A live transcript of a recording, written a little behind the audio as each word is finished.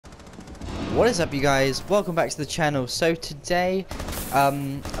What is up, you guys? Welcome back to the channel. So today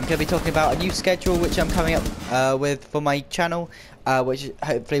I'm going to be talking about a new schedule which I'm coming up with for my channel, which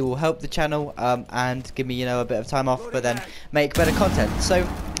hopefully will help the channel and give me, a bit of time off, but then make better content. So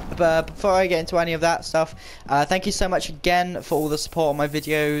before I get into any of that stuff, thank you so much again for all the support on my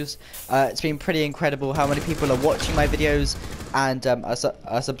videos. It's been pretty incredible how many people are watching my videos and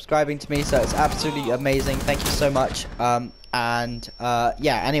are subscribing to me, so it's absolutely amazing. Thank you so much.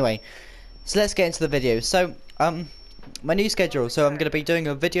 Yeah, anyway, so let's get into the video. So my new schedule, so I'm going to be doing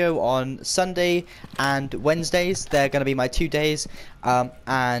a video on Sunday and Wednesdays. They're going to be my 2 days,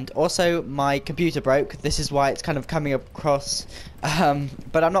 and also my computer broke. This is why it's kind of coming across,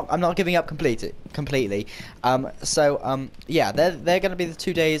 but I'm not giving up completely. Yeah, they're going to be the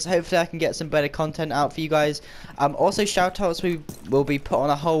 2 days. Hopefully I can get some better content out for you guys. Also, shoutouts will be put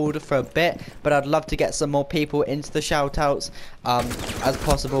on a hold for a bit, but I'd love to get some more people into the shoutouts as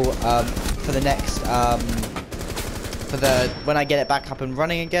possible for the next when I get it back up and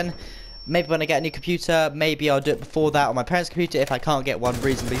running again. Maybe when I get a new computer, maybe I'll do it before that on my parents' computer if I can't get one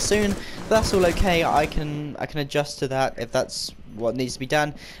reasonably soon. But that's all okay. I can adjust to that if that's what needs to be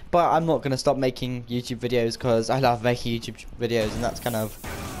done. But I'm not going to stop making YouTube videos because I love making YouTube videos, and that's kind of,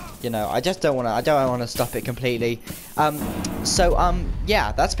 I just don't want to stop it completely.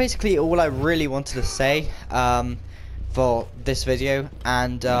 Yeah, that's basically all I really wanted to say for this video,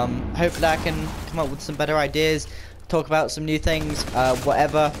 and hopefully I can come up with some better ideas, talk about some new things,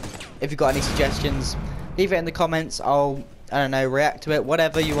 whatever. If you've got any suggestions, leave it in the comments. I don't know, react to it,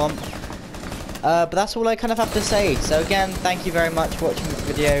 whatever you want. But that's all I kind of have to say. So again, thank you very much for watching this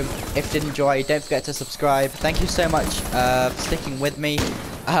video. If you did enjoy, don't forget to subscribe. Thank you so much for sticking with me.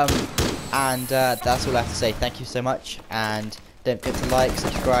 That's all I have to say. Thank you so much, and don't forget to like,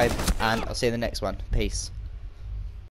 subscribe, and I'll see you in the next one. Peace.